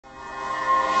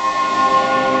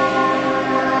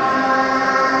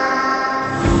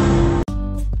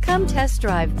test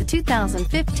drive the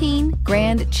 2015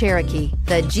 Grand Cherokee.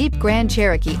 The Jeep Grand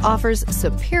Cherokee offers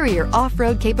superior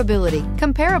off-road capability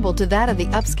comparable to that of the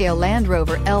upscale Land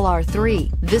Rover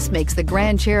LR3. This makes the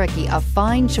Grand Cherokee a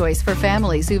fine choice for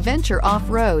families who venture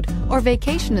off-road or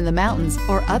vacation in the mountains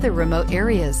or other remote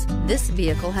areas. This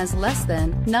vehicle has less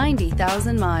than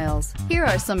 90,000 miles. Here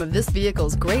are some of this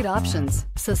vehicle's great options: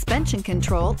 suspension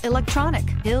control electronic,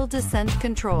 hill descent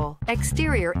control,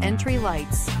 exterior entry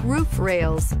lights, roof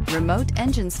rails, remote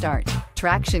engine start,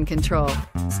 traction control,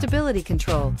 stability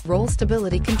control, roll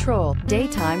stability control,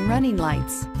 daytime running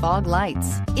lights, fog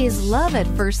lights. Is love at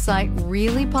first sight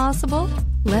really possible?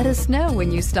 Let us know when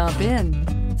you stop in.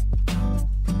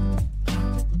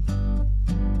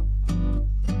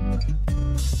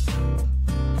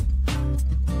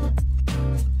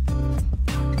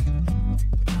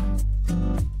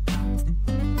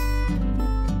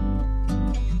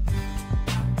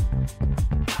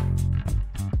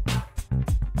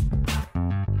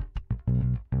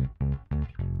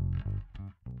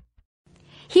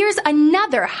 Here's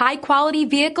another high-quality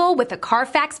vehicle with a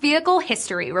Carfax Vehicle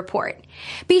History Report.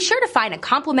 Be sure to find a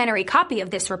complimentary copy of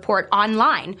this report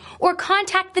online or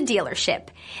contact the dealership.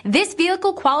 This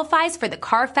vehicle qualifies for the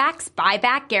Carfax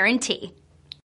Buyback Guarantee.